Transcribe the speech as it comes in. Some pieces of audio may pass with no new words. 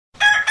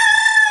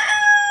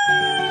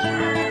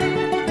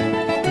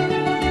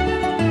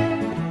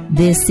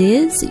This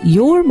is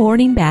Your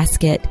Morning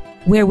Basket,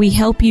 where we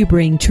help you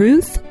bring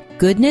truth,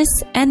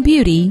 goodness, and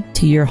beauty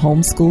to your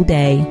homeschool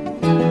day.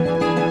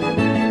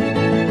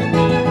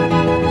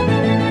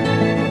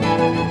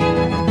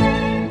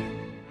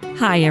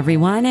 Hi,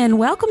 everyone, and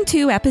welcome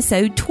to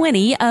episode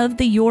 20 of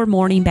the Your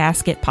Morning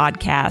Basket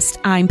podcast.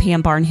 I'm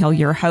Pam Barnhill,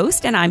 your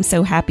host, and I'm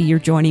so happy you're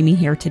joining me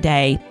here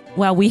today.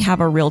 Well, we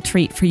have a real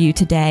treat for you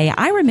today.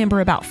 I remember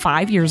about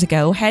 5 years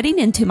ago heading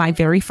into my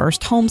very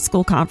first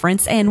homeschool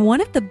conference, and one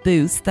of the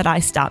booths that I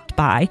stopped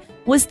by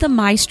was the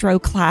Maestro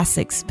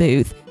Classics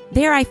booth.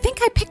 There, I think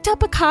I picked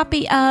up a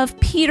copy of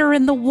Peter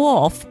and the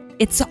Wolf.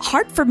 It's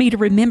hard for me to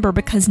remember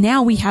because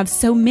now we have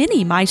so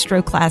many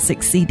Maestro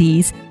Classics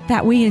CDs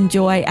that we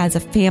enjoy as a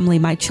family.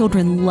 My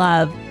children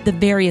love the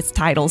various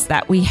titles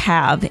that we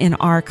have in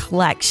our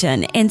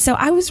collection. And so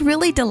I was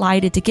really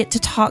delighted to get to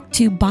talk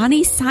to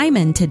Bonnie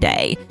Simon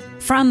today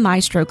from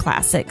Maestro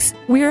Classics.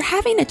 We're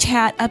having a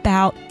chat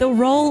about the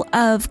role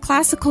of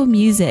classical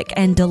music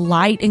and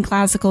delight in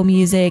classical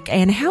music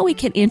and how we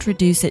can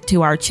introduce it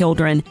to our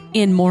children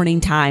in morning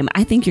time.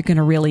 I think you're going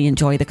to really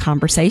enjoy the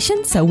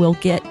conversation, so we'll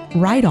get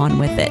right on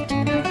with it.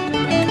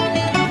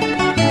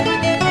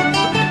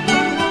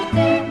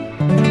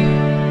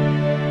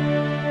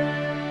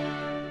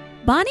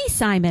 Bonnie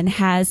Simon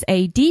has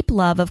a deep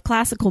love of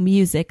classical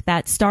music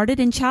that started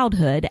in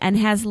childhood and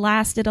has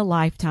lasted a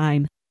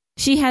lifetime.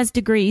 She has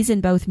degrees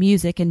in both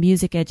music and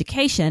music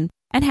education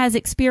and has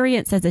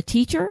experience as a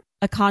teacher,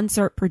 a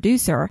concert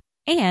producer,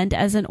 and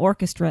as an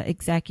orchestra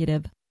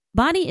executive.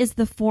 Bonnie is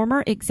the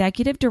former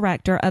executive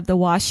director of the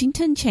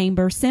Washington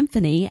Chamber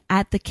Symphony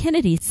at the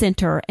Kennedy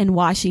Center in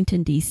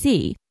Washington,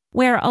 D.C.,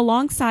 where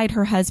alongside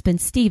her husband,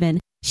 Stephen,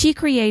 she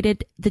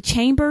created the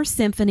Chamber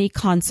Symphony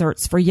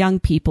Concerts for Young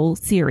People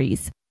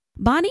series.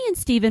 Bonnie and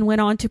Stephen went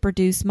on to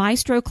produce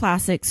Maestro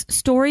Classics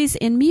Stories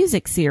in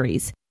Music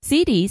series,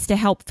 CDs to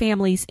help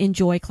families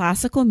enjoy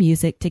classical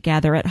music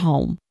together at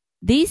home.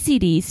 These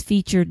CDs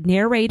featured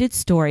narrated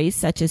stories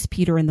such as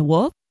Peter and the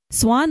Wolf,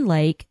 Swan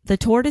Lake, The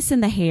Tortoise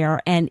and the Hare,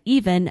 and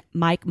even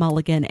Mike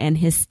Mulligan and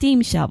his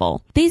steam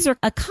shovel. These are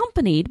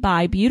accompanied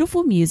by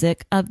beautiful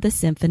music of the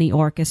symphony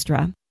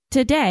orchestra.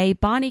 Today,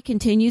 Bonnie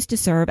continues to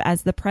serve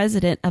as the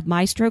president of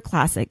Maestro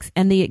Classics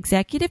and the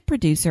executive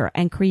producer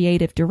and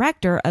creative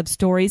director of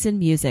Stories in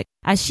Music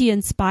as she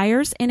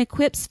inspires and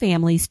equips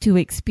families to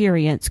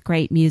experience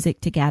great music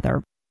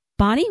together.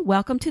 Bonnie,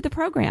 welcome to the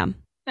program.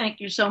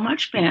 Thank you so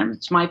much, Pam.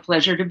 It's my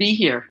pleasure to be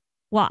here.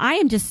 Well, I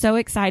am just so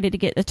excited to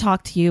get to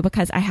talk to you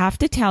because I have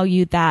to tell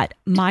you that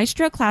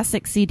Maestro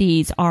Classic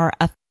CDs are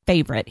a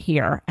favorite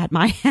here at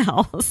my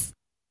house.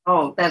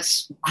 Oh,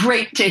 that's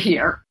great to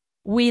hear.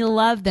 We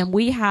love them.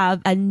 We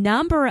have a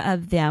number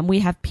of them.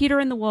 We have Peter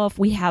and the Wolf.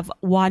 We have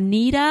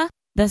Juanita,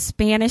 the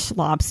Spanish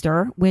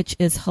Lobster, which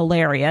is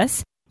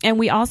hilarious. And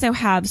we also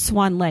have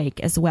Swan Lake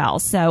as well.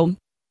 So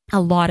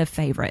a lot of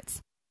favorites.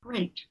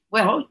 Great.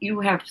 Well, you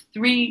have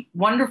three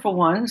wonderful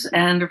ones.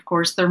 And of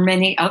course, there are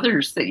many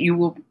others that you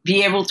will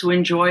be able to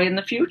enjoy in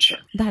the future.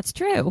 That's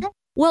true.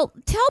 Well,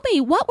 tell me,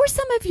 what were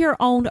some of your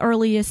own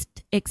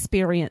earliest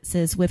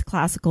experiences with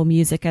classical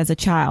music as a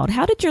child?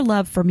 How did your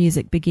love for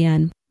music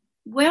begin?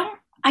 Well,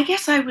 I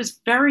guess I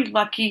was very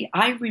lucky.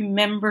 I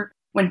remember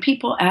when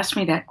people ask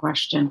me that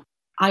question,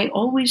 I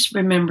always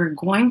remember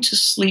going to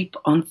sleep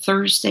on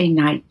Thursday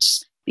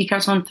nights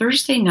because on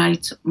Thursday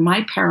nights,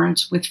 my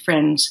parents with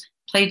friends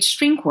played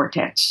string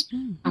quartets.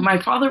 Mm-hmm. My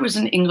father was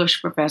an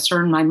English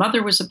professor and my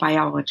mother was a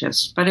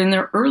biologist, but in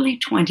their early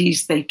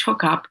 20s, they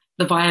took up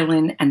the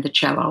violin and the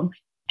cello.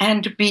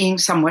 And being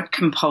somewhat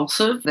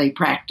compulsive, they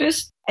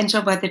practiced. And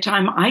so by the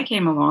time I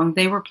came along,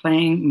 they were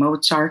playing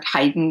Mozart,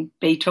 Haydn,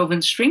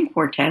 Beethoven string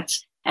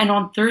quartets. And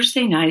on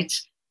Thursday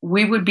nights,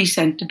 we would be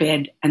sent to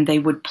bed and they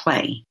would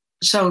play.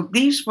 So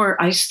these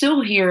were, I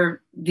still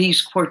hear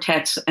these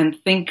quartets and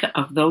think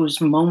of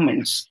those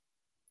moments,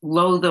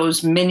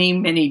 those many,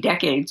 many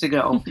decades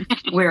ago,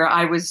 where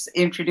I was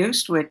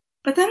introduced with.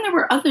 But then there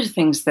were other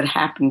things that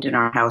happened in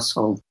our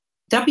household.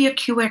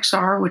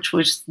 WQXR, which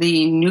was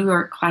the New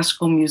York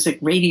classical music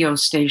radio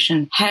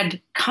station, had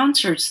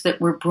concerts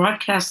that were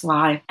broadcast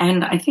live,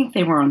 and I think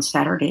they were on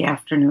Saturday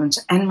afternoons,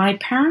 and my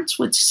parents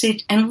would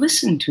sit and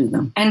listen to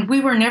them. And we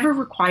were never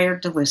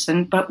required to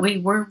listen, but we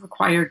were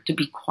required to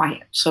be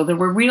quiet. So there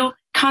were real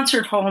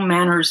concert hall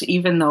manners,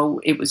 even though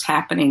it was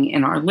happening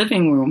in our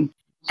living room.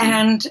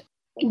 And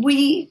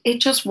it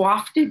just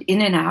wafted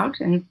in and out,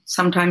 and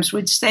sometimes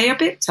we'd stay a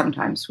bit,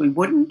 sometimes we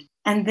wouldn't.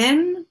 And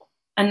then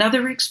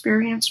another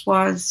experience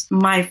was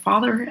my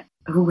father,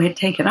 who had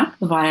taken up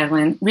the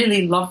violin,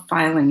 really loved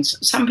violins.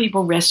 Some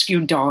people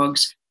rescued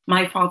dogs.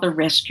 My father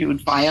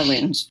rescued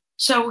violins.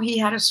 So he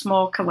had a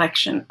small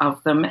collection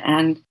of them.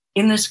 And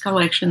in this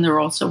collection, there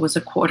also was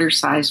a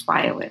quarter-size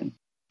violin.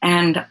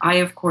 And I,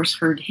 of course,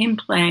 heard him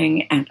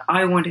playing, and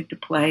I wanted to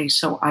play.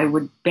 So I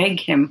would beg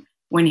him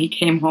when he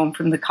came home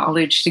from the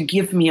college to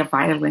give me a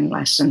violin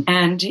lesson.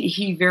 And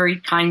he very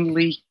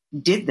kindly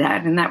did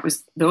that, and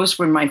those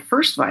were my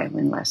first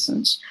violin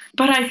lessons.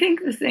 But I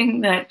think the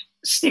thing that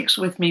sticks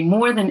with me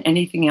more than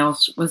anything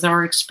else was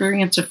our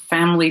experience of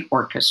family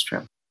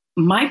orchestra.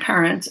 my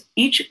parents,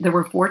 there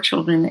were 4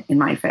 children in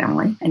my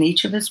family, and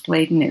each of us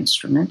played an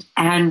instrument.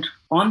 And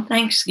on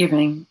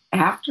Thanksgiving,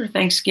 after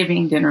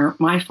Thanksgiving dinner,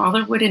 my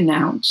father would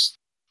announce,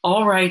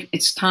 all right,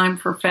 it's time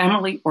for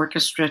family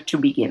orchestra to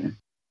begin.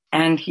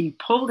 And he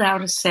pulled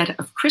out a set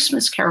of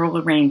Christmas carol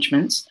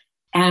arrangements,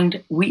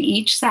 and we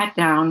each sat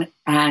down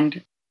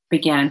and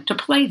began to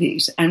play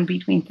these. And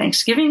between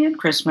Thanksgiving and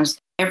Christmas,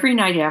 every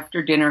night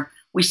after dinner,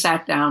 we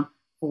sat down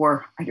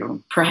for,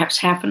 perhaps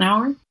half an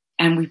hour,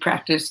 and we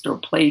practiced or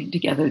played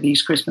together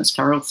these Christmas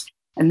carols.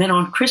 And then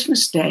on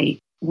Christmas Day,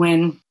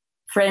 when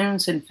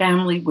friends and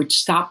family would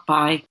stop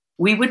by,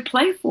 we would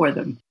play for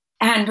them.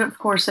 And of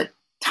course, at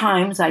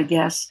times, I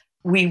guess,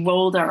 we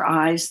rolled our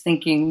eyes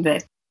thinking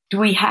that, do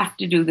we have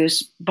to do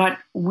this? But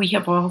we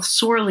have all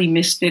sorely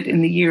missed it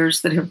in the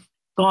years that have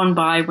gone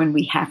by when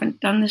we haven't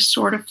done this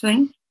sort of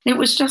thing. It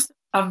was just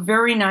a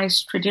very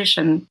nice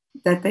tradition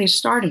that they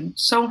started.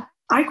 So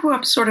I grew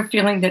up sort of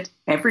feeling that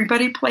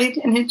everybody played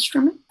an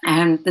instrument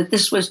and that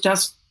this was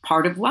just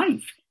part of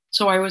life.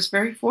 So I was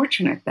very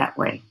fortunate that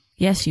way.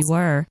 Yes, you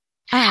were.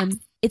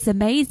 It's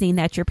amazing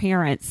that your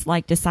parents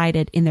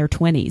decided in their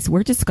 20s,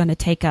 we're just going to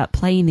take up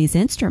playing these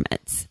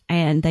instruments.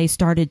 And they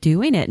started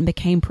doing it and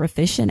became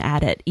proficient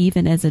at it,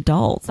 even as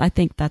adults. I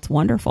think that's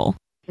wonderful.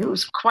 It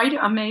was quite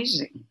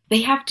amazing.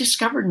 They have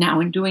discovered now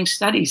in doing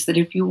studies that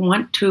if you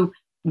want to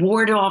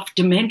ward off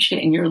dementia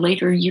in your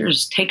later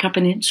years, take up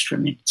an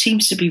instrument. It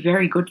seems to be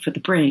very good for the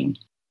brain.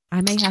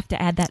 I may have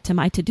to add that to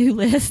my to-do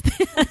list.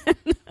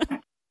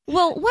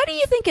 Well, why do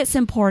you think it's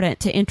important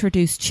to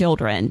introduce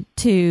children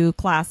to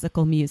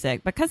classical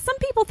music? Because some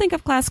people think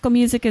of classical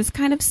music as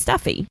kind of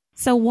stuffy.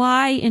 So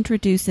why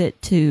introduce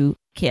it to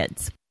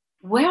kids?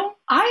 Well,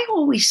 I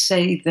always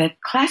say that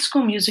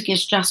classical music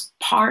is just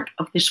part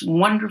of this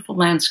wonderful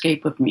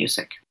landscape of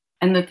music,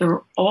 and that there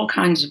are all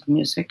kinds of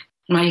music.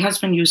 My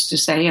husband used to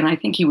say, and I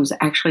think he was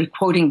actually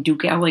quoting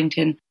Duke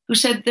Ellington, who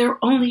said there are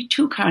only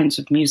 2 kinds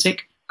of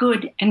music,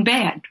 good and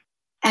bad.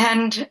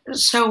 And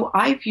so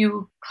I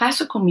view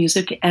classical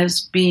music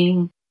as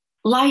being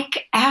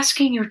like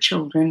asking your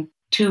children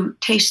to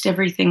taste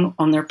everything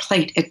on their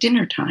plate at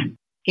dinner time.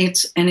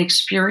 It's an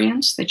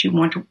experience that you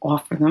want to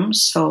offer them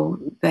so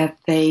that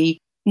they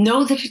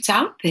know that it's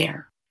out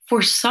there.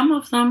 For some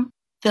of them,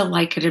 they'll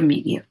like it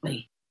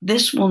immediately.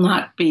 This will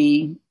not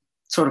be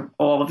sort of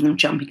all of them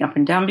jumping up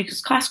and down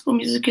because classical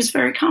music is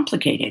very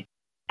complicated.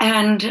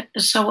 And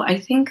so I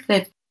think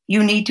that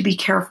you need to be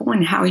careful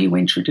in how you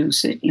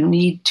introduce it. You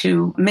need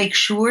to make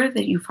sure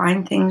that you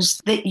find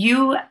things that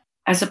you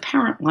as a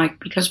parent like,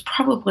 because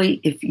probably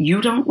if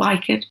you don't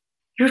like it,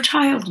 your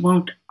child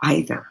won't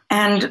either.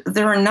 And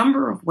there are a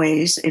number of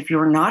ways, if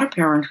you're not a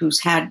parent who's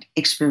had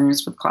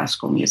experience with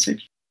classical music,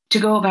 to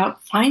go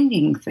about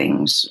finding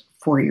things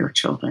for your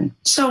children.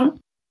 So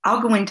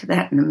I'll go into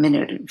that in a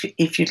minute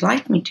if you'd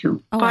like me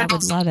to. Oh, but I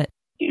would love it.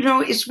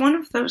 It's one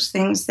of those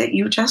things that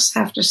you just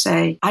have to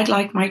say, I'd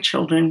like my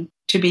children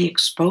to be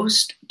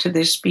exposed to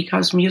this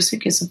because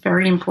music is a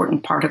very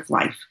important part of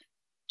life.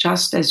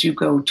 Just as you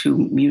go to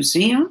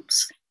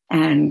museums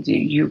and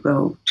you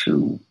go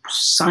to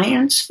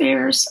science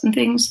fairs and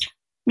things,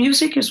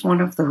 music is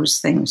one of those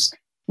things.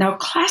 Now,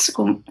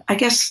 classical, I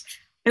guess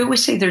I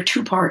always say there are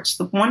 2 parts.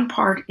 The one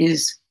part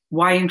is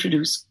why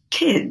introduce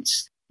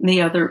kids, and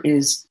the other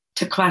is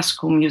to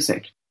classical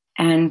music.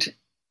 And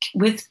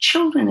with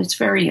children, it's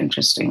very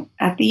interesting.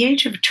 At the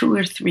age of 2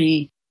 or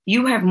 3,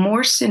 you have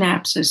more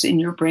synapses in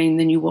your brain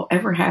than you will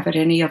ever have at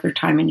any other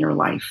time in your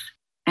life.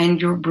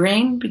 And your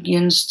brain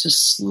begins to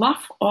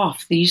slough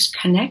off these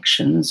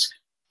connections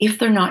if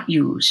they're not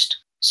used.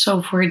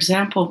 So, for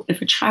example, if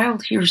a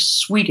child hears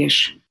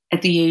Swedish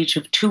at the age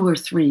of 2 or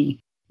 3,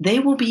 they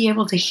will be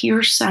able to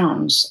hear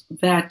sounds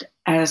that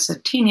as a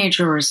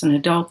teenager or as an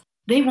adult,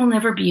 they will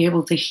never be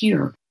able to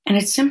hear. And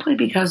it's simply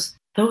because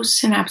those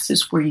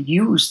synapses were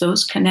used,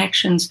 those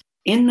connections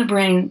in the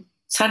brain.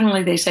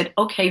 Suddenly they said,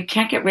 okay, you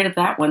can't get rid of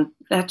that one.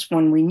 That's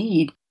one we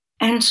need.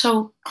 And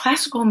so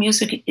classical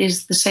music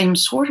is the same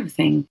sort of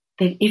thing,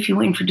 that if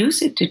you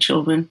introduce it to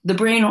children, the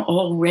brain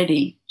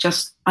already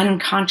just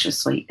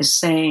unconsciously is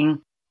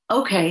saying,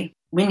 okay,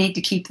 we need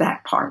to keep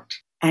that part.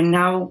 And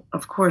now,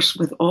 of course,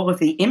 with all of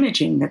the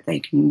imaging that they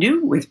can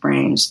do with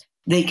brains,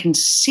 they can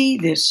see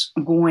this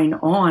going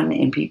on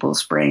in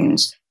people's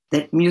brains,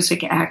 that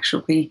music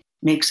actually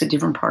makes a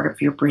different part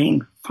of your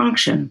brain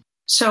function.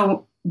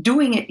 So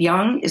doing it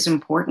young is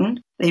important.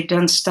 They've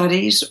done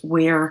studies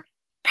where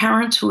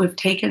parents who have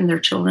taken their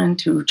children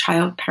to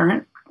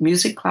child-parent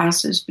music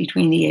classes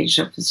between the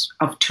ages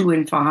of 2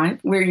 and 5,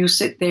 where you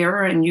sit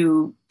there and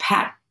you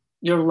pat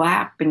your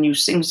lap and you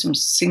sing some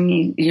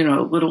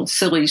little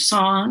silly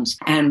songs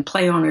and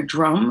play on a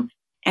drum.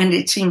 And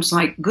it seems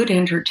like good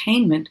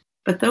entertainment.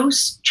 But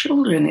those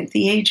children at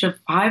the age of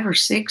 5 or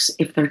 6,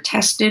 if they're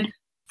tested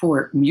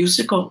for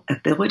musical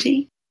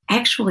ability,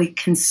 actually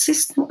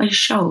consistently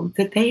show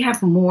that they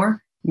have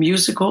more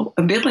musical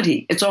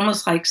ability. It's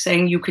almost like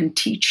saying you can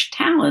teach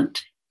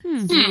talent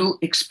through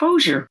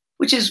exposure,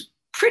 which is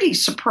pretty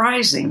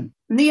surprising.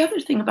 And the other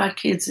thing about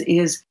kids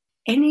is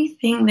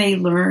anything they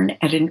learn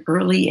at an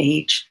early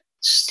age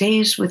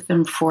stays with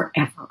them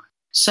forever.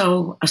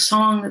 So a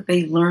song that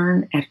they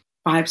learn at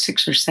 5,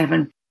 6, or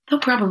 7, they'll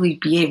probably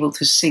be able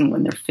to sing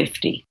when they're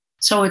 50.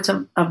 So it's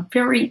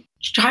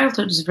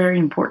childhood is a very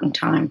important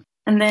time.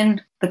 And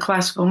then the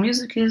classical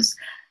music is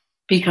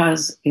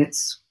because there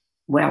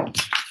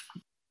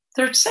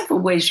are several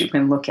ways you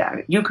can look at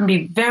it. You can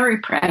be very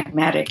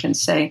pragmatic and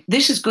say,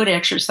 this is good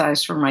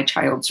exercise for my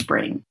child's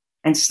brain.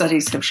 And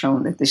studies have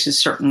shown that this is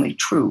certainly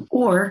true.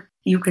 Or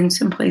you can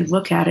simply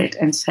look at it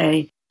and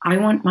say, I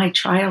want my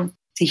child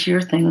to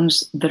hear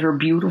things that are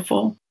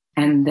beautiful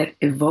and that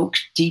evoke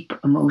deep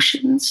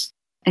emotions.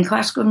 And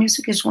classical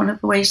music is one of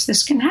the ways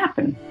this can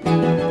happen.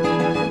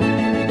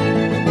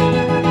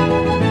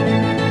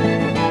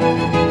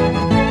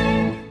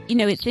 You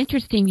know, it's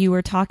interesting you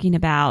were talking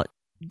about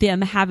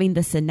them having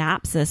the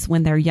synapses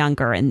when they're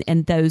younger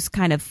and those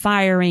kind of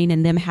firing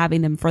and them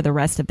having them for the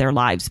rest of their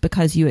lives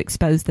because you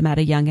expose them at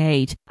a young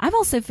age. I've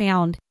also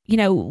found, you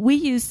know, we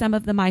use some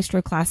of the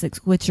Maestro Classics,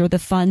 which are the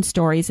fun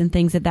stories and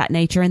things of that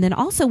nature. And then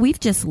also we've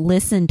just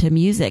listened to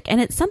music, and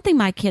it's something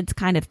my kids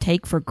kind of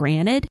take for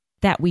granted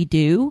that we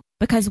do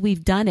because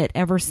we've done it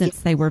ever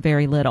since they were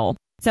very little.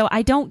 So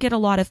I don't get a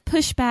lot of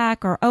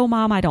pushback or, oh,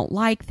 Mom, I don't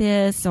like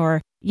this,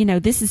 or, you know,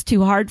 this is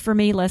too hard for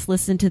me. Let's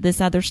listen to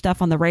this other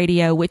stuff on the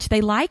radio, which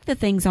they like the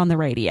things on the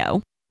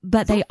radio,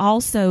 but they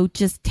also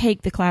just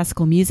take the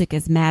classical music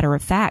as matter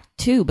of fact,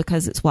 too,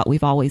 because it's what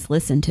we've always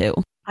listened to.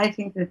 I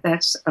think that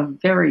that's a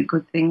very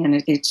good thing,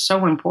 and it's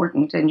so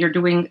important, and you're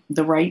doing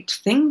the right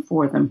thing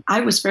for them. I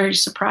was very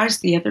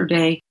surprised the other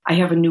day. I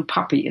have a new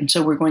puppy, and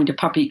so we're going to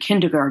puppy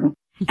kindergarten.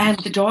 And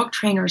the dog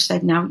trainer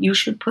said, now you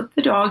should put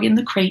the dog in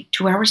the crate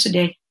 2 hours a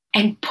day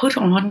and put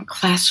on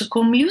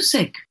classical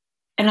music.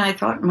 And I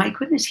thought, my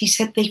goodness, he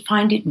said they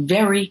find it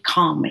very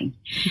calming.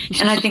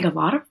 And I think a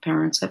lot of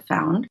parents have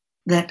found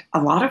that a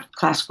lot of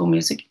classical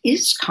music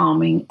is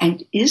calming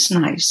and is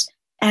nice.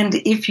 And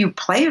if you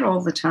play it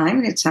all the time,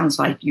 and it sounds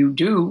like you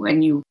do,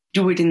 and you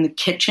do it in the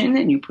kitchen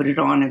and you put it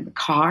on in the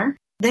car,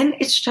 then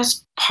it's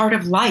just part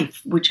of life,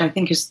 which I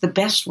think is the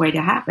best way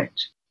to have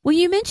it. Well,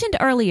 you mentioned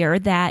earlier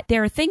that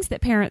there are things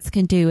that parents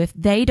can do if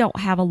they don't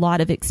have a lot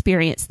of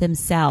experience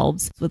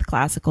themselves with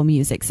classical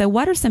music. So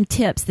what are some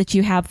tips that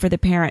you have for the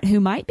parent who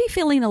might be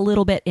feeling a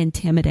little bit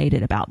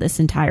intimidated about this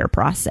entire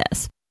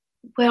process?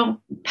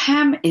 Well,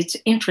 Pam, it's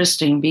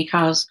interesting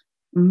because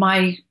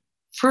my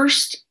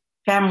first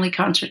family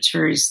concert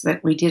series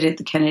that we did at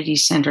the Kennedy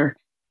Center,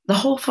 the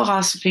whole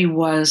philosophy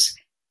was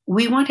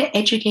we want to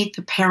educate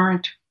the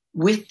parent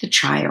with the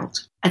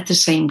child at the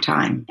same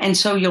time. And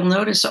so you'll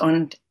notice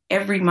on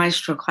every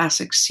Maestro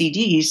Classics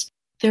CDs,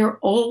 there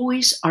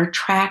always are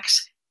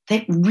tracks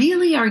that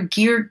really are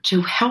geared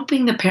to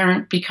helping the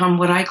parent become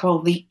what I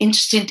call the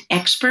instant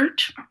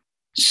expert.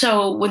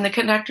 So when the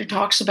conductor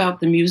talks about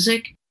the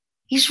music,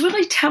 he's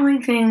really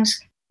telling things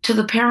to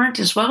the parent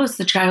as well as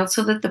the child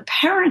so that the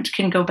parent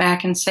can go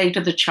back and say to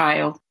the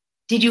child,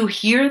 did you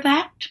hear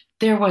that?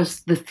 There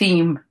was the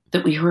theme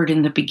that we heard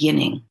in the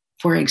beginning,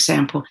 for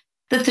example,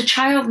 that the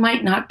child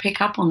might not pick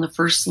up on the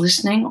first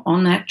listening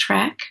on that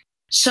track.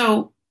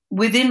 So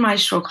within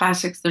Maestro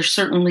Classics, there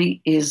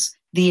certainly is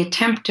the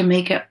attempt to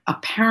make a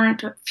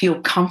parent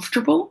feel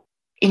comfortable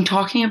in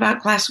talking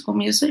about classical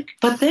music.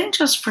 But then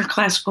just for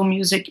classical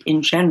music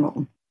in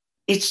general,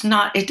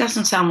 it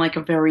doesn't sound like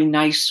a very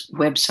nice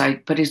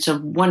website, but it's a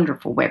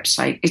wonderful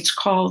website. It's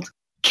called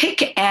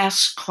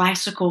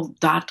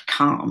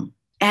kickassclassical.com.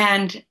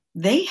 And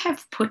they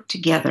have put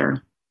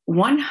together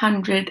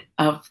 100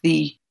 of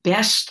the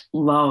best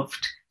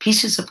loved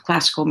pieces of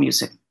classical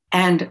music.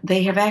 And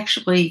they have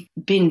actually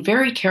been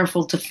very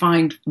careful to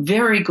find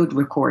very good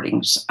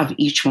recordings of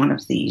each one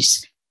of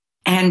these.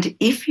 And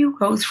if you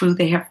go through,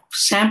 they have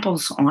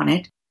samples on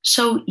it.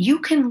 So you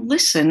can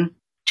listen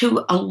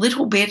to a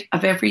little bit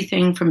of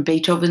everything from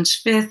Beethoven's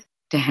Fifth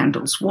to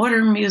Handel's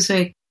Water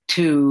Music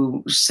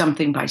to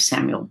something by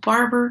Samuel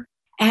Barber.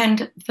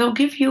 And they'll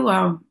give you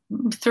a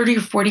 30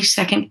 or 40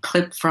 second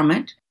clip from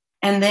it.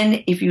 And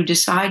then if you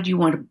decide you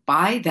want to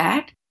buy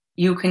that,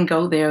 you can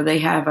go there. They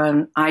have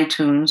an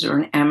iTunes or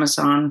an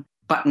Amazon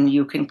button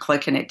you can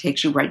click and it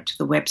takes you right to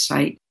the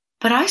website.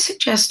 But I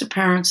suggest to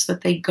parents that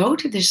they go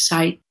to this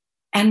site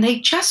and they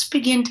just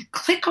begin to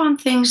click on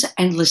things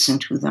and listen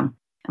to them.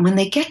 And when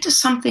they get to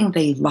something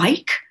they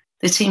like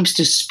that seems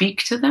to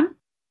speak to them,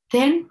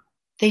 then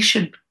they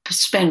should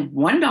spend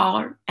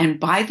 $1 and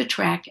buy the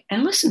track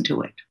and listen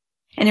to it.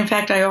 And in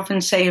fact, I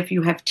often say if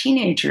you have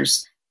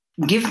teenagers,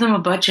 give them a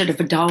budget of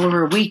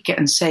 $1 a week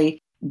and say,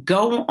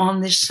 go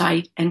on this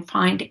site and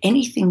find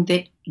anything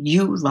that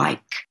you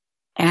like.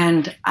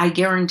 And I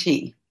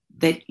guarantee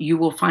that you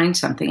will find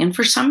something. And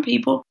for some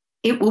people,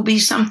 it will be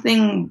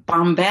something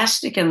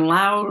bombastic and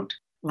loud,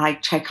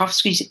 like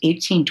Tchaikovsky's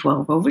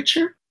 1812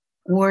 Overture.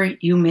 Or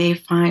you may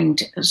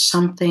find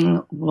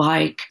something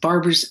like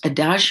Barber's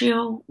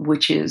Adagio,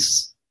 which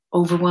is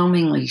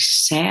overwhelmingly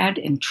sad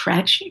and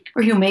tragic.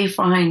 Or you may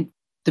find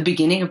the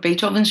beginning of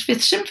Beethoven's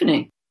Fifth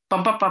Symphony.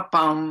 Bum, bum, bum,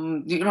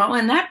 bum,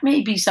 and that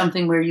may be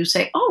something where you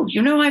say, oh,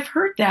 I've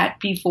heard that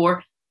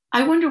before.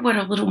 I wonder what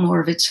a little more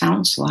of it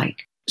sounds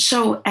like.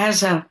 So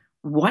as a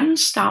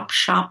one-stop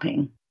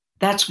shopping.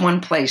 That's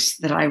one place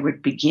that I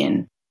would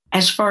begin.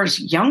 As far as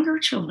younger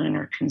children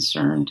are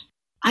concerned,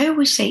 I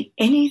always say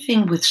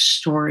anything with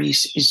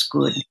stories is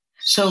good.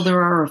 So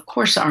there are, of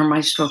course, our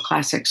Maestro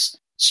Classics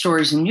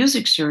stories and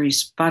music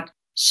series, but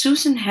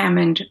Susan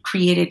Hammond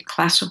created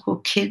Classical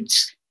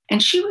Kids,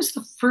 and she was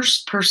the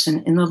first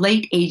person in the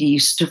late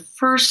 80s to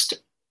first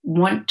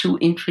want to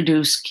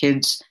introduce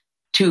kids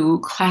to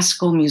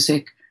classical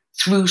music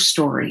through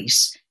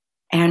stories.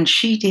 And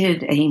she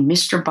did a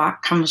Mr.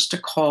 Bach Comes to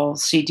Call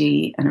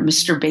CD and a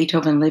Mr.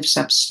 Beethoven Lives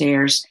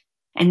Upstairs.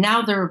 And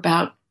now there are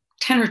about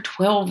 10 or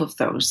 12 of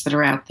those that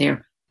are out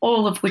there,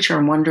 all of which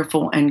are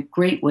wonderful and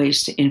great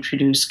ways to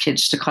introduce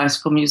kids to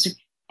classical music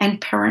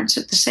and parents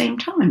at the same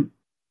time.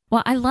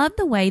 Well, I love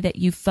the way that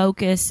you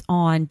focus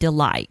on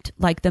delight.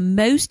 Like the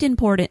most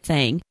important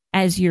thing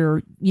as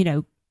your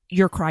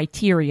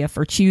criteria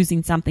for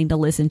choosing something to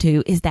listen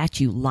to is that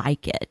you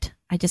like it.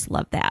 I just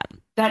love that.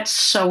 That's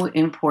so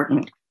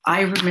important.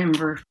 I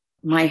remember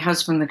my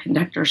husband, the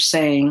conductor,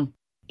 saying,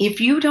 if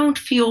you don't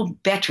feel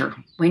better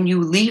when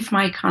you leave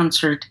my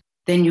concert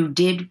than you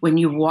did when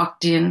you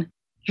walked in,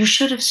 you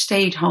should have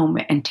stayed home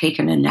and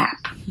taken a nap.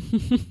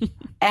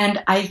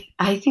 And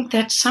I think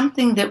that's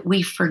something that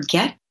we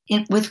forget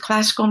with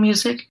classical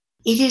music.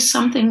 It is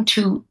something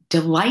to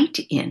delight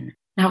in.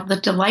 Now, the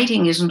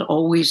delighting isn't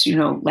always,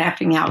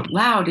 laughing out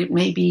loud. It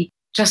may be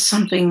just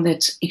something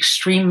that's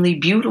extremely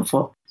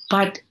beautiful.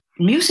 But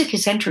music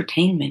is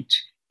entertainment,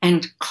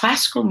 and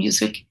classical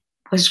music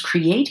was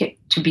created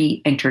to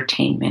be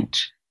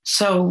entertainment.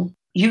 So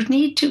you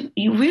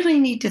really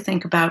need to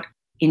think about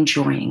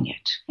enjoying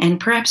it. And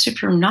perhaps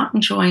if you're not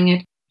enjoying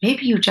it,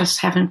 maybe you just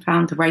haven't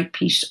found the right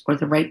piece or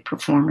the right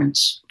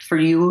performance for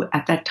you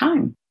at that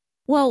time.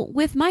 Well,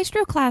 with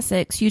Maestro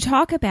Classics, you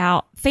talk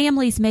about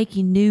families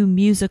making new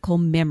musical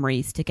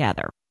memories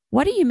together.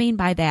 What do you mean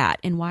by that,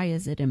 and why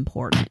is it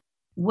important?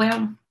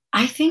 Well,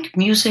 I think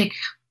music,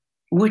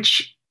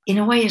 which in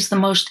a way is the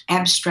most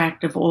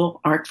abstract of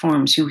all art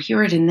forms, you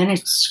hear it and then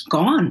it's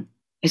gone.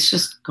 It's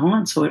just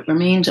gone, so it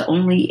remains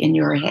only in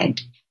your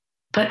head.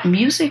 But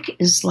music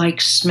is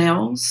like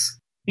smells.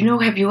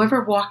 Have you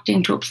ever walked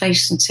into a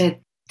place and said,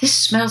 this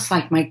smells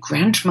like my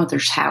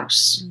grandmother's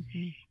house?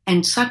 Mm-hmm.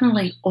 And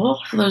suddenly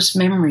all of those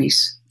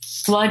memories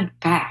flood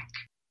back.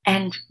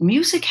 And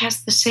music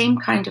has the same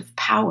kind of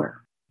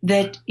power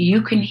that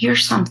you can hear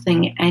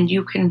something and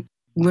you can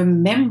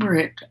remember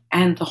it,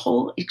 and the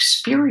whole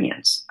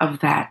experience of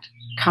that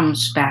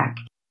comes back.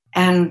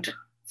 And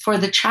for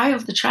the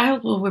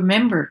child will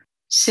remember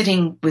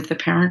sitting with the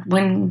parent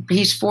when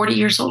he's 40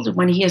 years old and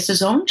when he has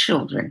his own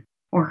children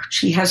or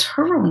she has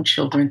her own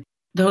children.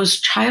 Those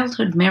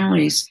childhood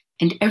memories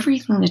and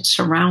everything that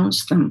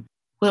surrounds them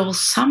will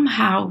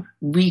somehow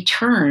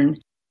return.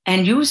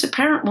 And you as a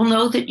parent will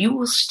know that you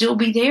will still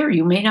be there.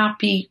 You may not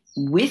be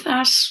with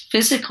us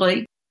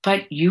physically,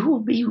 but you will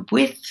be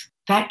with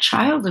that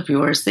child of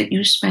yours that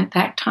you spent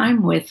that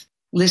time with,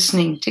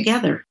 listening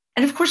together.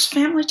 And of course,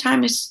 family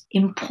time is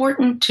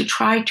important to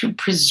try to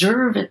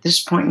preserve at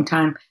this point in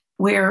time,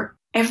 where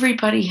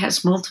everybody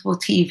has multiple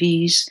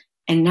TVs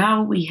and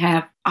now we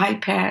have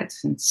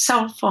iPads and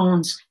cell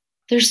phones.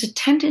 There's a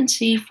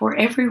tendency for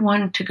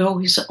everyone to go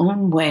his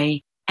own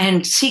way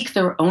and seek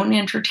their own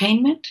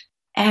entertainment.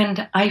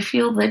 And I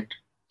feel that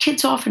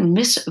kids often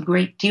miss a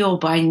great deal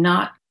by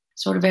not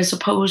sort of, as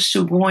opposed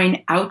to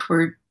going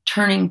outward,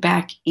 turning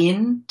back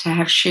in to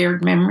have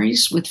shared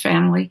memories with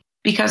family,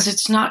 because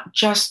it's not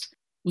just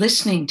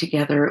listening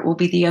together. It will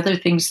be the other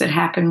things that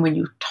happen when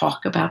you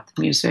talk about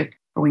the music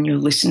or when you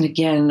listen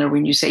again or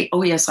when you say,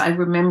 oh, yes, I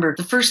remember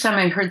the first time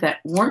I heard that.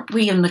 Weren't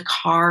we in the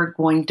car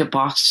going to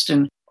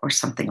Boston or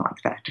something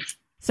like that?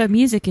 So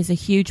music is a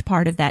huge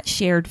part of that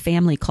shared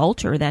family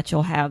culture that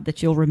you'll have,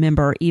 that you'll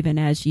remember even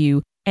as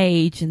you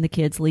age and the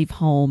kids leave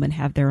home and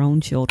have their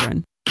own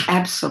children.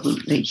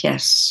 Absolutely,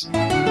 yes.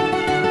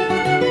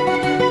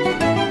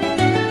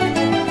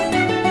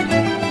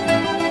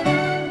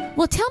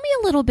 Well, tell me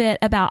a little bit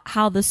about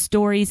how the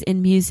Stories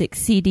in Music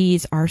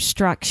CDs are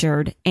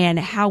structured and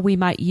how we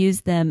might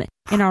use them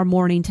in our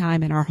morning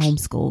time in our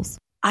homeschools.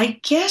 I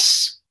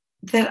guess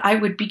that I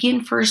would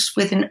begin first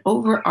with an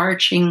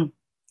overarching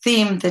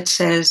theme that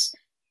says,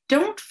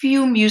 don't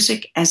view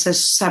music as a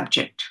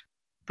subject,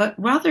 but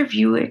rather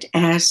view it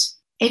as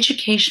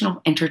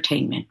educational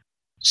entertainment.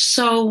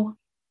 So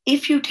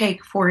if you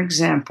take, for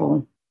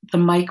example, the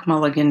Mike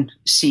Mulligan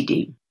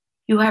CD,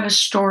 you have a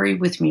story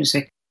with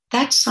music.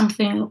 That's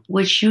something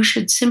which you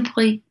should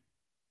simply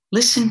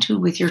listen to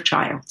with your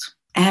child.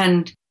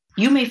 And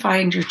you may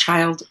find your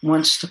child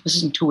wants to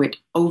listen to it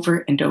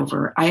over and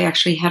over. I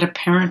actually had a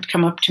parent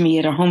come up to me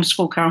at a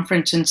homeschool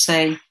conference and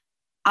say,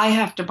 I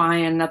have to buy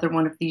another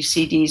one of these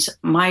CDs.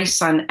 My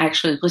son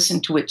actually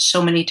listened to it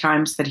so many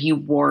times that he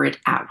wore it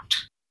out.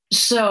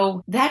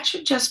 So that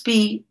should just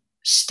be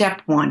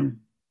step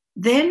one.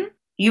 Then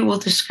you will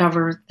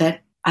discover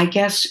that I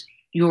guess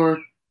your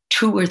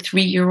 2 or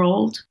 3 year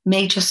old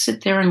may just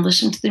sit there and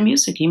listen to the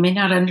music. He may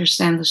not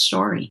understand the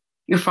story.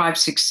 Your 5,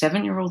 6,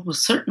 7 year old will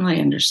certainly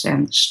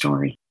understand the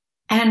story.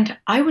 And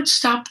I would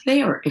stop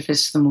there if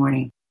it's the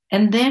morning.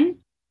 And then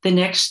the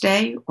next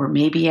day, or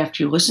maybe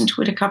after you listen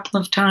to it a couple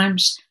of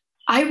times,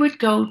 I would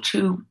go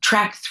to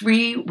track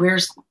 3, where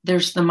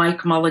there's the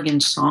Mike Mulligan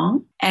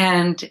song.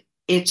 And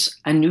it's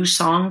a new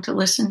song to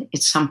listen.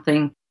 It's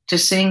something to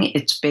sing.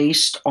 It's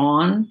based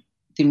on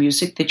the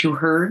music that you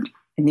heard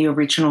in the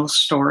original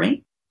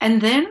story.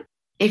 And then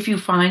if you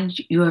find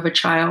you have a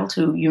child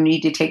who you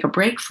need to take a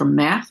break from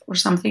math or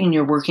something, and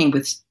you're working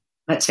with,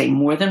 let's say,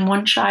 more than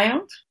one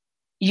child,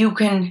 you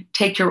can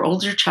take your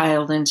older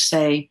child and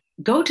say,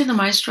 go to the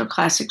Maestro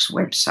Classics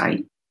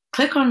website,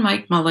 click on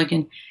Mike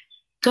Mulligan,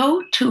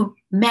 go to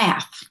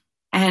math.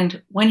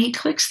 And when he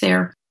clicks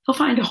there, he'll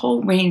find a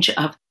whole range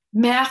of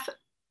math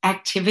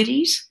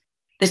activities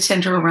that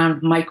center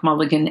around Mike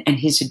Mulligan and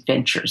his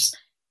adventures.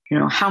 You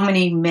know, how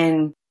many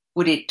men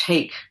would it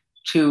take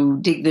to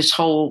dig this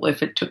hole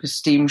if it took a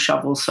steam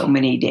shovel so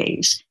many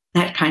days?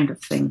 That kind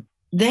of thing.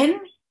 Then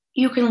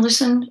you can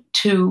listen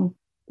to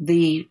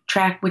the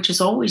track, which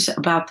is always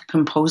about the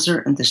composer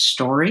and the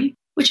story,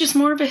 which is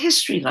more of a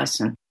history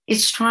lesson.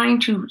 It's trying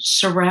to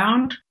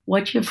surround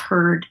what you've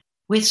heard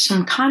with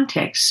some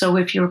context. So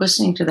if you're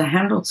listening to the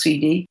Handel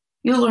CD,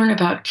 you learn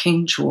about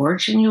King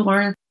George, and you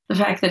learn the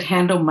fact that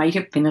Handel might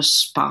have been a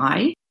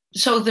spy.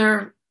 So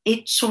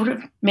it sort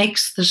of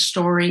makes the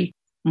story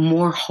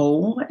more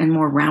whole and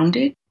more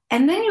rounded.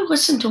 And then you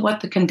listen to what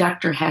the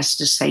conductor has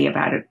to say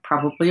about it,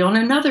 probably on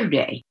another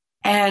day.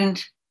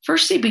 And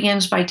first he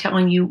begins by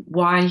telling you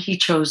why he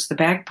chose the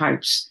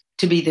bagpipes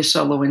to be the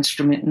solo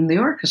instrument in the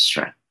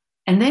orchestra.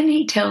 And then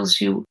he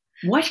tells you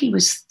what he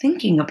was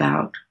thinking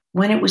about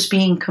when it was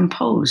being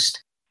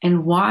composed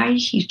and why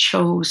he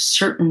chose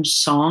certain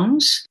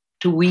songs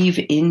to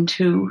weave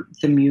into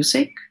the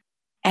music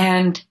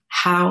and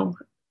how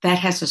that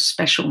has a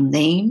special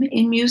name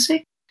in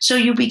music. So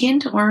you begin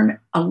to learn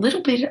a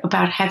little bit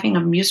about having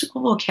a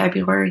musical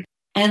vocabulary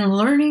and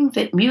learning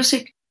that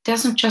music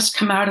doesn't just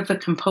come out of a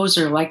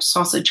composer like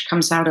sausage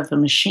comes out of a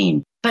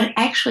machine, but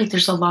actually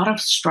there's a lot of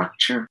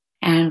structure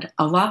and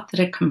a lot that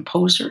a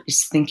composer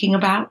is thinking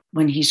about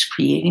when he's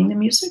creating the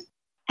music.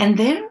 And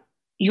then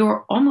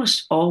you're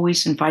almost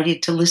always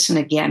invited to listen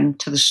again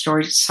to the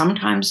story,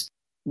 sometimes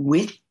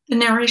with the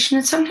narration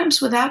and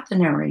sometimes without the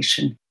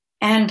narration.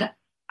 And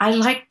I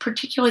like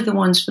particularly the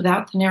ones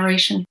without the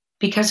narration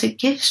because it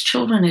gives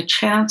children a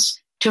chance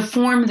to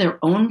form their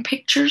own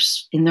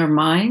pictures in their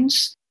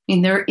minds. I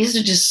mean,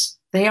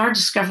 they are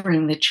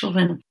discovering that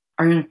children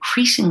are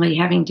increasingly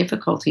having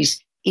difficulties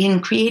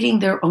in creating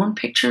their own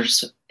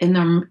pictures in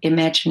their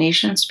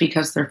imaginations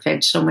because they're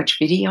fed so much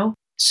video.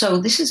 So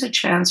this is a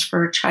chance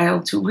for a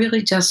child to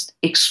really just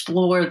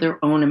explore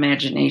their own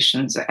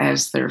imaginations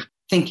as they're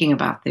thinking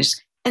about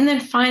this. And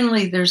then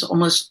finally, there's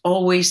almost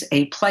always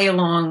a play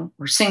along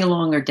or sing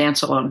along or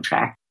dance along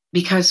track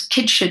because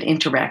kids should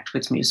interact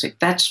with music.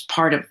 That's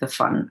part of the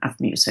fun of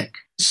music.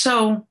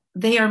 So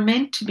they are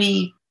meant to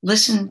be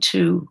listened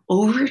to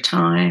over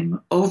time,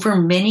 over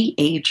many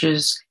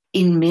ages,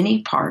 in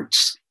many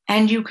parts.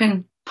 And you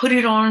can put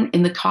it on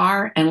in the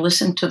car and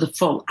listen to the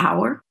full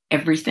hour,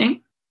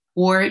 everything.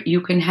 Or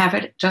you can have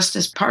it just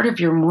as part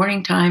of your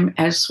morning time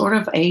as sort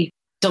of a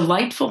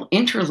delightful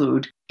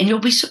interlude. And you'll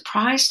be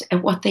surprised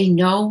at what they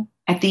know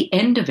at the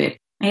end of it.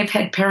 I have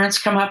had parents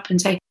come up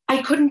and say,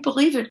 I couldn't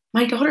believe it.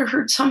 My daughter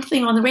heard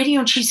something on the radio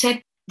and she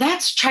said,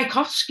 that's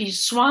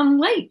Tchaikovsky's Swan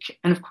Lake.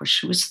 And of course,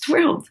 she was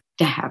thrilled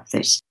to have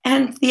this.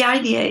 And the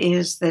idea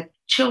is that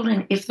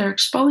children, if they're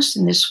exposed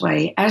in this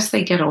way, as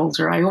they get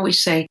older, I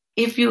always say,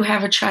 if you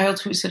have a child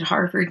who's at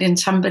Harvard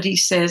and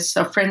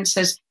a friend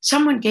says,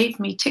 someone gave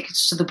me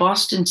tickets to the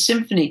Boston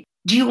Symphony.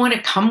 Do you want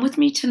to come with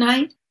me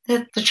tonight?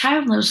 That the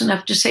child knows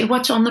enough to say,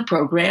 what's on the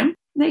program?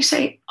 And they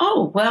say,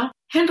 oh, well,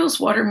 Handel's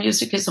Water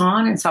Music is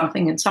on and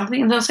something.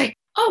 And they'll say,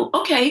 oh,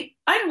 okay,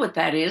 I know what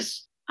that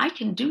is. I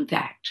can do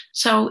that.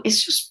 So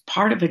it's just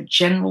part of a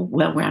general,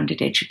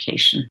 well-rounded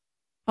education.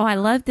 Oh, I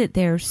love that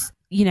there's,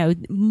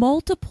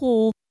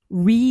 multiple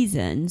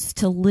reasons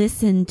to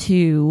listen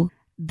to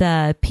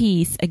the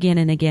piece again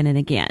and again and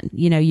again.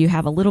 You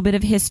have a little bit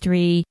of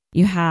history.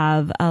 You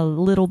have a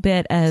little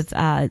bit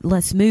of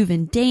let's move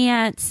and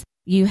dance.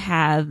 You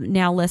have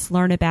now let's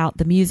learn about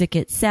the music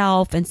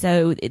itself. And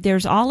so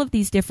there's all of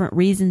these different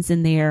reasons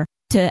in there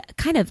to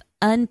kind of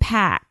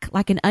unpack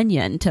like an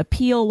onion, to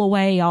peel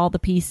away all the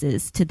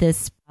pieces to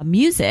this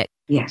music.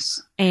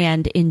 Yes.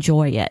 And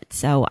enjoy it.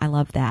 So I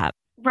love that.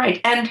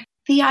 Right. And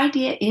the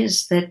idea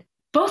is that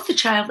both the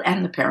child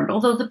and the parent,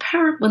 although the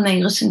parent, when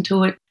they listen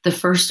to it the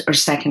first or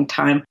second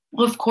time,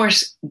 will, of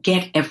course,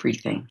 get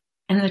everything.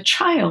 And the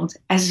child,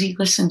 as he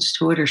listens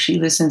to it or she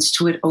listens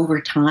to it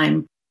over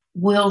time,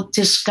 will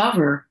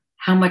discover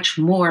how much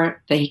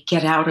more they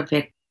get out of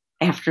it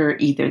after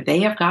either they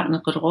have gotten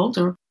a little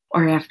older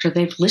or after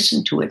they've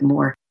listened to it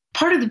more.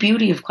 Part of the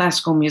beauty of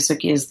classical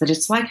music is that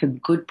it's like a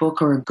good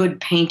book or a good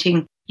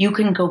painting. You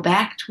can go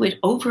back to it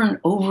over and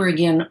over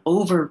again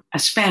over a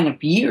span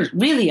of years,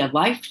 really a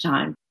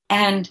lifetime.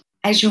 And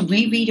as you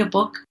reread a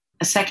book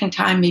a second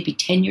time, maybe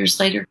 10 years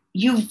later,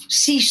 you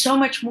see so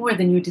much more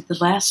than you did the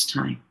last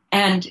time.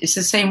 And it's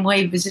the same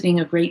way visiting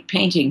a great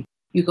painting.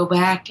 You go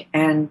back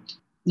and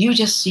you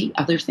just see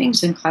other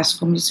things, and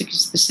classical music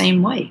is the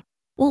same way.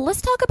 Well,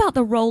 let's talk about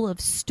the role of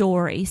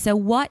story. So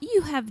what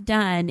you have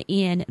done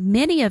in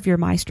many of your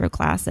maestro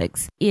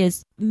classics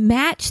is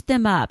match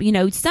them up. You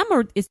know, some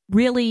are is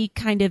really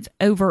kind of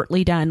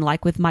overtly done,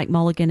 like with Mike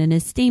Mulligan and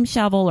his steam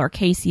shovel, or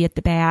Casey at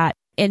the bat.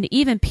 And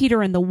even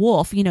Peter and the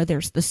Wolf, you know,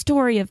 there's the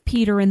story of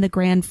Peter and the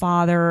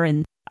grandfather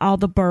and all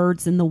the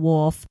birds and the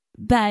wolf.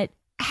 But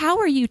how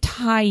are you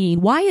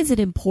tying? Why is it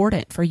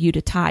important for you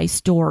to tie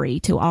story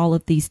to all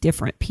of these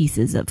different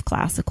pieces of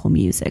classical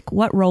music?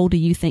 What role do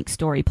you think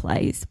story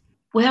plays?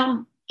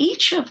 Well,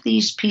 each of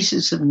these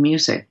pieces of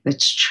music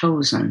that's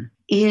chosen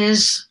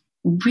is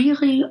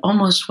really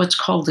almost what's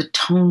called a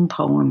tone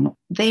poem.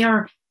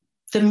 The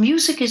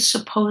music is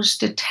supposed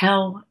to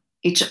tell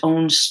its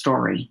own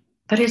story,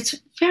 but it's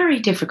very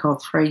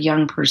difficult for a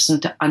young person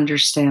to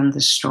understand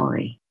the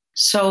story.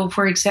 So,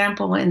 for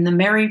example, in The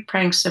Merry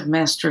Pranks of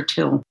Master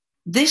Till,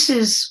 this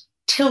is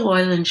Till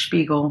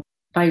Eulenspiegel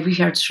by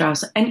Richard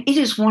Strauss, and it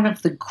is one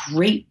of the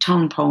great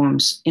tone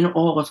poems in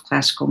all of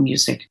classical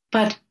music.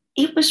 But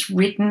it was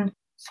written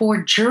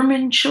for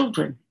German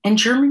children, and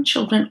German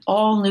children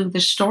all knew the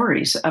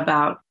stories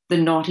about the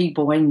naughty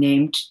boy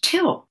named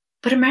Till.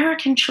 But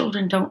American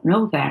children don't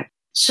know that.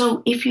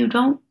 So if you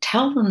don't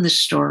tell them the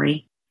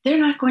story, they're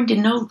not going to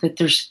know that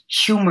there's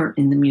humor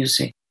in the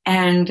music,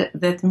 and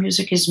that the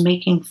music is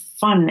making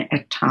fun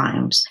at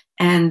times,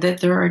 and that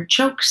there are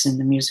jokes in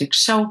the music.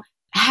 So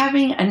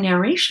having a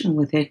narration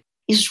with it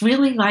is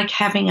really like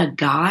having a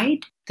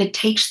guide that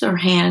takes their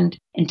hand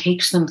and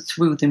takes them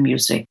through the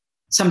music.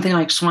 Something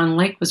like Swan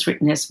Lake was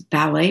written as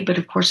ballet, but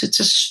of course it's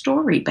a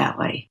story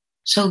ballet.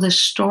 So the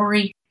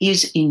story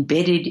is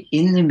embedded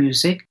in the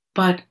music,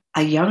 but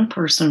a young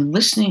person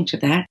listening to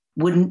that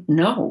wouldn't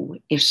know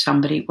if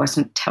somebody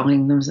wasn't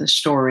telling them the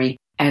story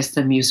as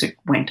the music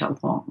went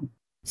along.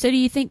 So do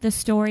you think the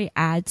story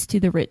adds to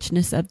the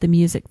richness of the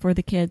music for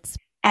the kids?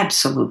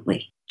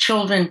 Absolutely.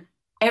 Children,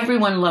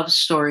 everyone loves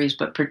stories,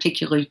 but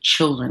particularly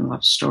children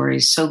love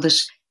stories. So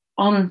this,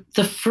 on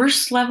the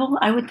first level,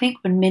 I would think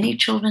when many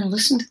children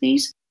listen to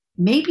these,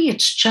 maybe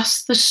it's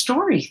just the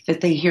story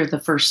that they hear the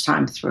first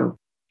time through.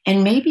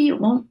 And maybe it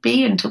won't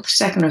be until the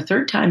second or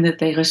third time that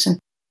they listen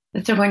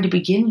that they're going to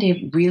begin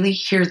to really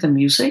hear the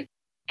music.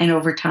 And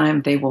over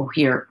time, they will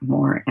hear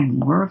more and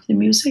more of the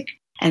music.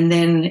 And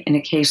then in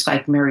a case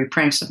like Merry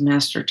Pranks of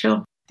Master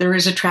Till, there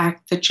is a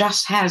track that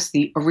just has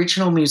the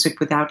original music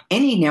without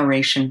any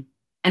narration.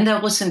 And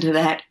they'll listen to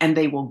that and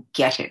they will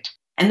get it.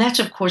 And that's,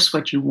 of course,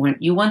 what you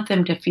want. You want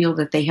them to feel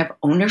that they have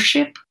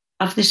ownership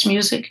of this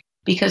music,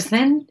 because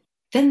then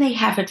they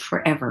have it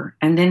forever,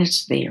 and then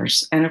it's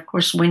theirs. And of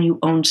course, when you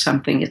own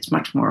something, it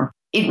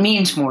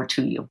means more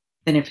to you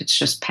than if it's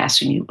just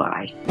passing you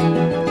by.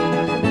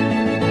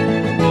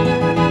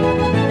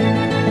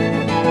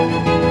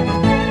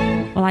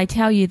 Well, I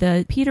tell you,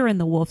 the Peter and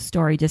the Wolf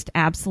story just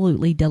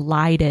absolutely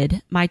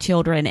delighted my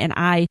children, and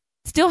I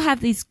still have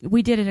these.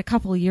 We did it a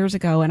couple of years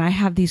ago, and I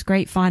have these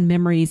great fond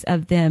memories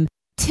of them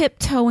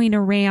tiptoeing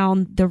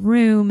around the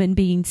room and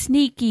being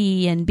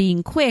sneaky and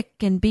being quick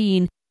and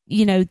being,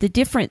 you know, the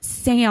different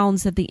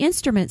sounds of the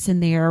instruments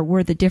in there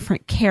were the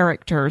different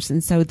characters.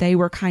 And so they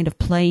were kind of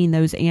playing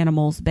those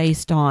animals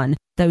based on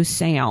those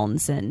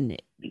sounds.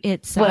 And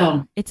it's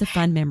a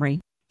fun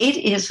memory. It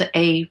is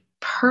a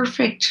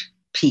perfect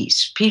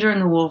piece. Peter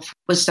and the Wolf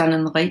was done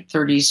in the late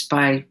 30s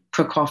by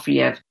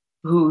Prokofiev,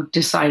 who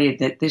decided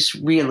that this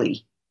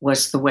really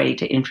was the way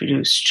to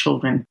introduce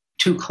children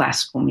to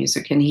classical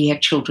music. And he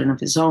had children of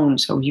his own,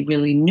 so he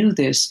really knew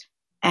this.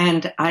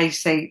 And I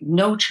say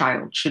no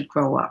child should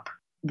grow up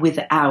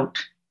without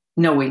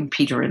knowing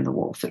Peter and the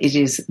Wolf. It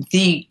is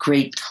the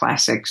great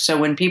classic. So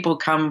when people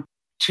come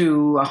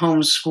to a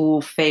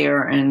homeschool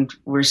fair and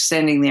we're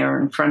standing there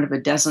in front of a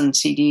dozen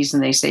CDs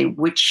and they say,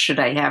 which should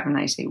I have? And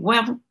I say,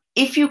 well,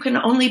 if you can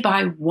only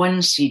buy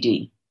one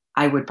CD,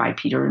 I would buy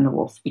Peter and the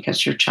Wolf,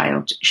 because your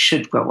child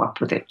should grow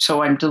up with it.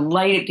 So I'm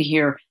delighted to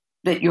hear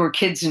that your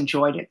kids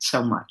enjoyed it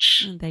so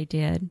much. They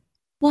did.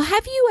 Well,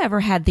 have you ever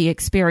had the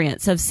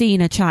experience of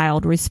seeing a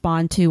child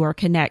respond to or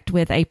connect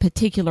with a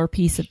particular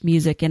piece of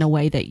music in a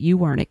way that you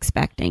weren't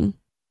expecting?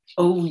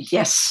 Oh,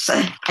 yes.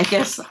 I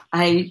guess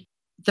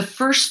the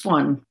first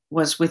one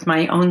was with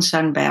my own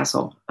son,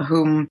 Basil,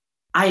 whom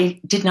I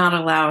did not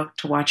allow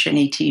to watch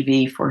any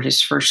TV for his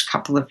first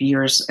couple of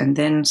years. And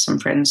then some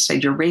friends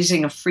said, you're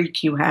raising a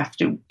freak. You have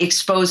to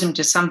expose him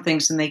to some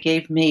things. And they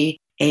gave me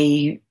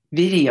a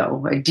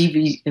video, a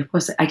DVD.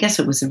 I guess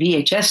it was a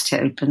VHS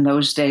tape in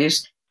those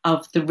days,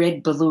 of The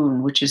Red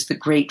Balloon, which is the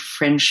great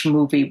French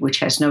movie, which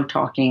has no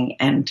talking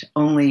and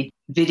only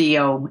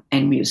video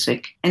and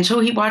music. And so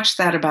he watched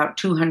that about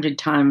 200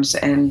 times.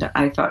 And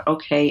I thought,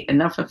 okay,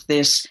 enough of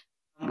this.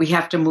 We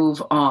have to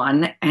move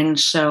on. And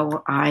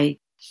so I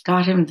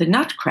got him the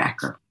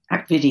Nutcracker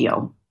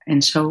video.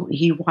 And so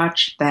he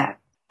watched that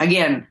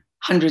again,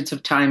 hundreds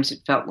of times, it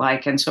felt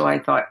like. And so I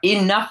thought,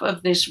 enough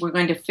of this. We're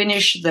going to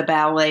finish the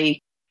ballet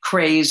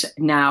craze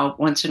now,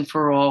 once and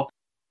for all.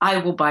 I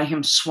will buy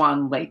him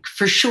Swan Lake.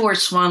 For sure,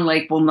 Swan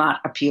Lake will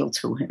not appeal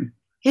to him.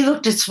 He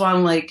looked at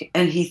Swan Lake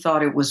and he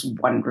thought it was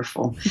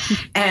wonderful.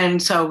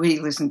 And so he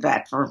listened to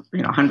that for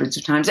hundreds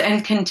of times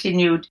and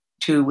continued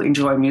to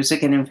enjoy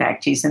music. And in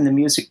fact, he's in the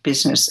music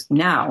business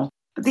now.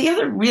 But the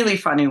other really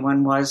funny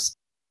one was,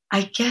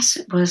 I guess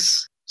it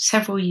was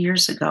several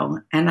years ago,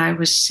 and I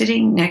was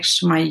sitting next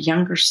to my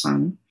younger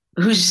son,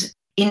 who's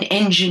in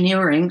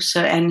engineering,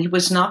 and he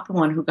was not the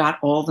one who got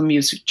all the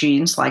music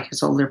genes like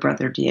his older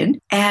brother did.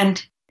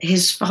 And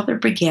his father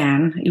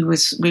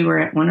we were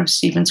at one of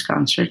Stephen's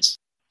concerts,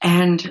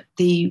 and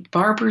the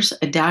Barber's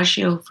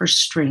Adagio for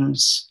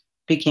Strings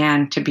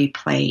began to be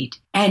played.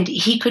 And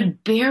he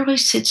could barely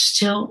sit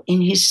still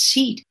in his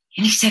seat.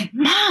 And he said,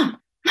 Mom,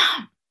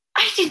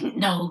 I didn't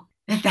know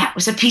that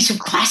was a piece of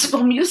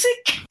classical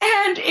music.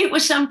 And it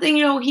was something,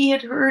 he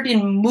had heard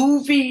in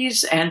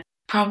movies and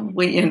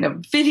probably in a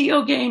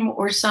video game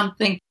or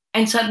something.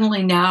 And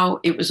suddenly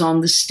now it was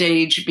on the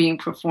stage being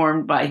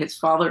performed by his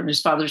father and his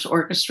father's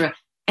orchestra.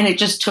 And it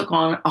just took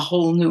on a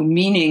whole new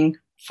meaning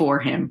for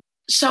him.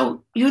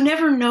 So you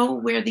never know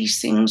where these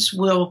things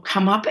will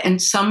come up.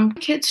 And some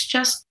kids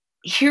just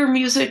hear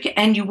music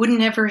and you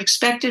wouldn't ever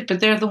expect it, but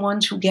they're the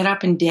ones who get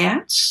up and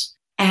dance.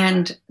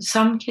 And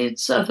some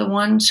kids are the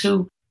ones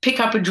who pick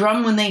up a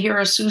drum when they hear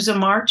a Sousa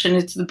march, and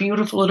it's the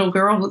beautiful little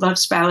girl who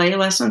loves ballet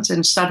lessons,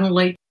 and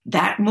suddenly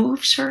that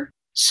moves her.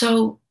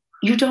 So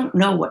you don't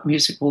know what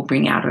music will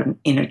bring out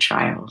in a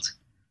child.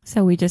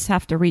 So we just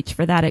have to reach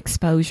for that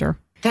exposure.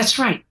 That's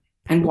right.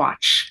 And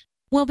watch.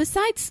 Well,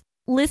 besides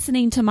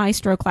listening to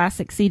Maestro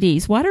Classic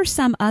CDs, what are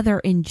some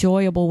other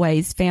enjoyable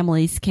ways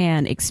families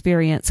can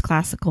experience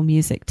classical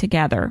music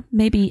together,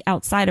 maybe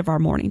outside of our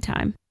morning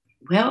time?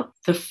 Well,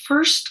 the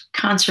first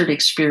concert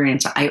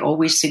experience I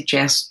always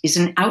suggest is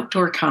an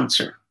outdoor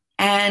concert.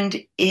 And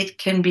it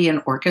can be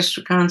an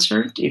orchestra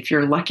concert if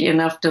you're lucky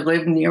enough to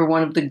live near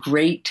one of the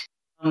great,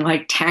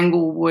 like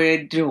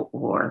Tanglewood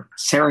or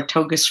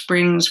Saratoga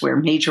Springs, where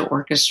major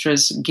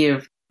orchestras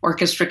give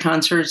orchestra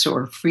concerts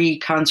or free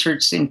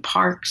concerts in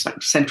parks,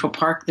 like Central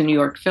Park, the New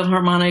York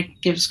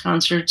Philharmonic gives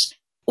concerts,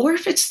 or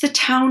if it's the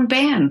town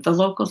band, the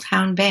local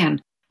town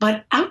band.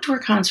 But outdoor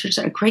concerts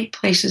are great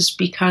places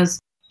because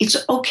it's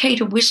okay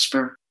to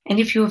whisper. And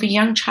if you have a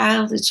young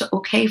child, it's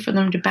okay for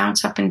them to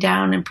bounce up and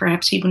down and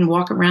perhaps even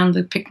walk around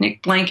the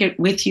picnic blanket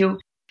with you.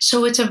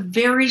 So it's a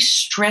very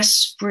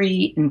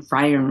stress-free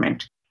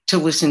environment to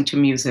listen to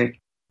music.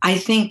 I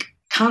think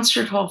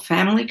concert hall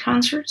family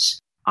concerts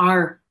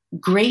are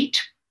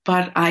great,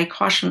 but I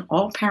caution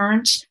all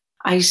parents.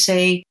 I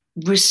say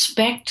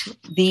respect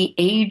the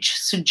age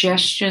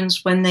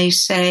suggestions when they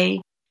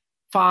say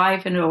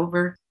 5 and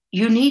over.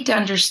 You need to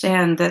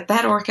understand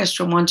that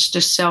orchestra wants to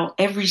sell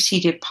every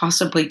seat it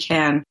possibly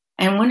can.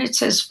 And when it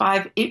says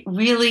 5, it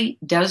really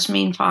does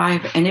mean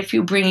 5. And if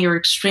you bring your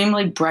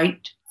extremely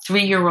bright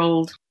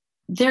 3-year-old,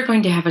 they're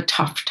going to have a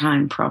tough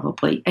time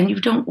probably. And you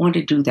don't want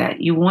to do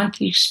that. You want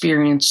the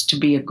experience to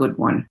be a good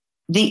one.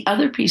 The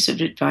other piece of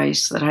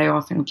advice that I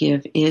often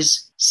give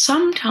is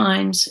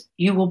sometimes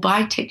you will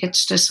buy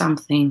tickets to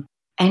something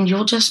and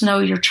you'll just know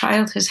your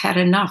child has had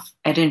enough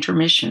at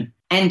intermission.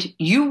 And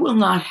you will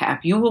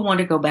want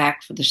to go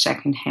back for the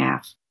second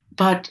half.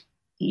 But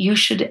you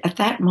should, at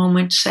that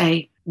moment,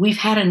 say, we've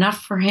had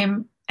enough for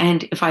him.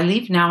 And if I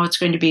leave now, it's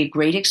going to be a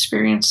great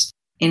experience.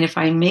 And if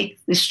I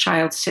make this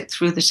child sit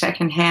through the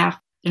second half,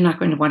 they're not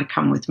going to want to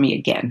come with me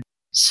again.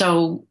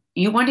 So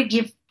you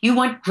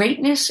want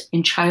greatness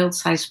in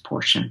child-sized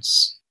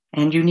portions.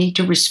 And you need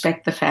to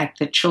respect the fact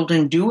that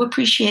children do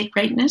appreciate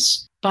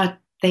greatness, but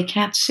they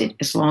can't sit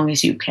as long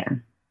as you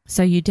can.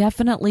 So you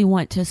definitely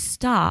want to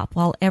stop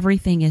while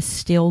everything is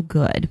still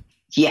good.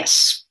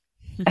 Yes,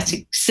 that's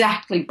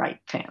exactly right,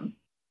 Pam.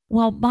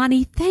 Well,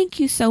 Bonnie, thank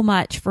you so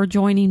much for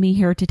joining me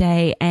here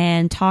today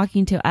and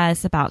talking to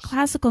us about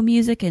classical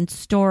music and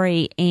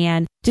story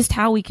and just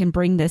how we can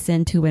bring this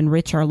in to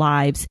enrich our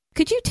lives.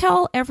 Could you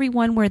tell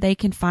everyone where they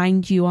can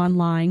find you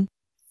online?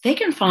 They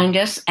can find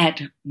us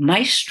at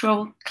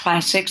Maestro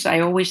Classics. I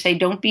always say,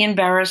 don't be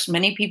embarrassed.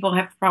 Many people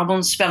have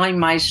problems spelling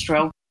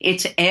maestro.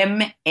 It's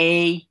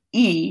M-A-E-S-T-R-O.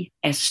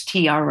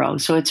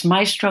 So it's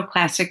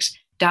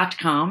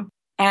maestroclassics.com.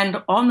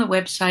 And on the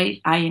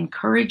website, I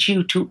encourage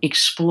you to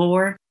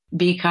explore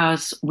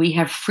because we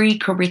have free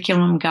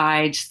curriculum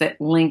guides that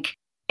link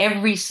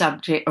every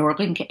subject or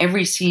link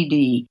every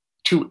CD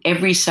to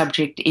every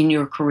subject in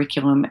your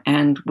curriculum.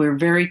 And we're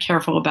very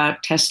careful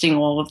about testing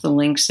all of the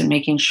links and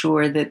making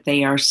sure that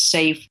they are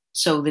safe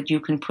so that you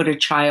can put a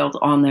child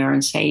on there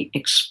and say,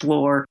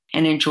 explore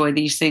and enjoy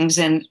these things,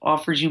 and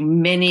offers you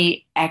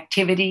many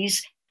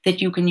activities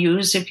that you can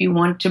use if you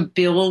want to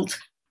build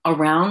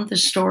around the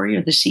story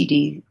or the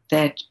CD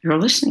that you're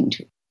listening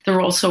to. There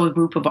are also a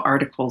group of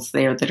articles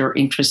there that are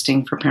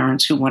interesting for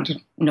parents who want to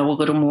know a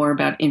little more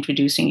about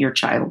introducing your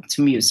child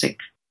to music.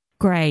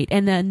 Great.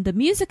 And then the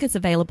music is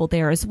available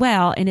there as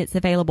well, and it's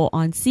available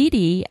on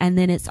CD, and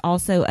then it's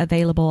also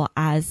available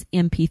as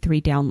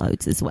MP3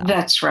 downloads as well.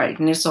 That's right.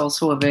 And it's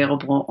also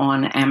available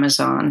on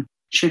Amazon,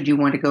 should you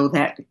want to go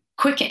that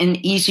quick and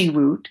easy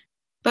route.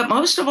 But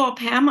most of all,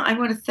 Pam, I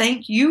want to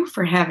thank you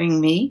for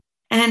having me,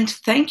 and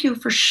thank you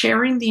for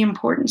sharing the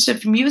importance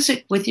of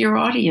music with your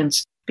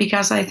audience,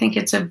 because I think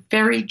it's a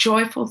very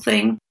joyful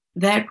thing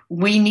that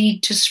we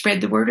need to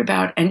spread the word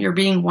about, and you're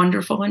being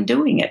wonderful in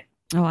doing it.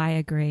 Oh, I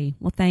agree.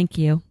 Well, thank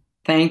you.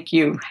 Thank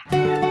you.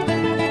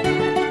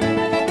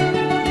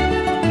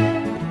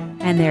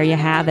 And there you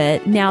have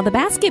it. Now, the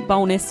basket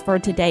bonus for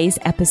today's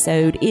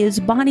episode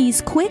is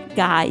Bonnie's quick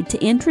guide to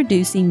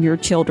introducing your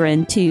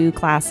children to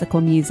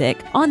classical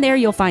music. On there,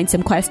 you'll find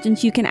some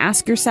questions you can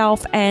ask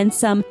yourself and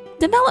some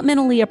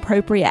developmentally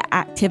appropriate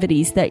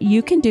activities that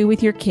you can do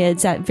with your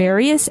kids at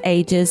various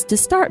ages to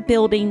start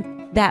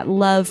building that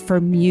love for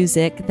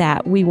music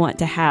that we want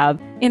to have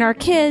in our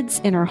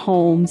kids, in our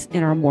homes,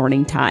 in our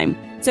morning time.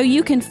 So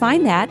you can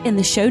find that in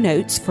the show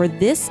notes for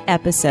this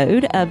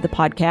episode of the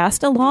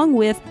podcast, along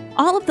with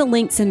all of the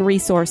links and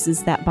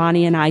resources that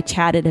Bonnie and I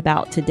chatted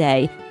about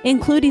today,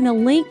 including a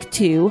link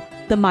to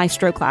the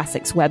Maestro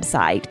Classics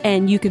website.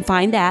 And you can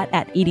find that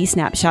at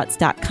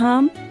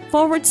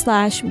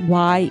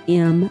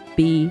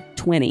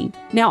edsnapshots.com/YMB20.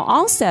 Now,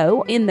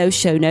 also in those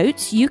show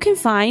notes, you can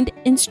find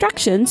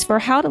instructions for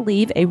how to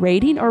leave a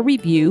rating or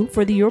review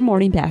for the Your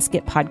Morning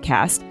Basket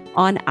podcast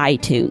on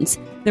iTunes.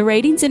 The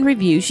ratings and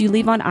reviews you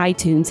leave on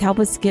iTunes help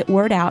us get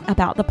word out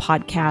about the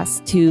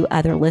podcast to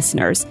other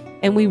listeners.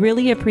 And we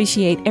really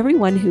appreciate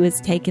everyone who has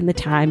taken the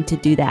time to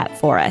do that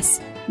for us.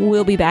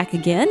 We'll be back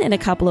again in a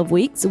couple of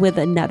weeks with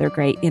another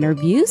great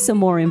interview, some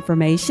more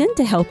information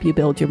to help you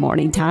build your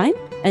morning time.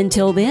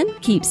 Until then,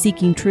 keep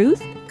seeking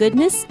truth,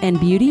 goodness, and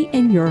beauty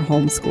in your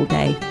homeschool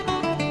day.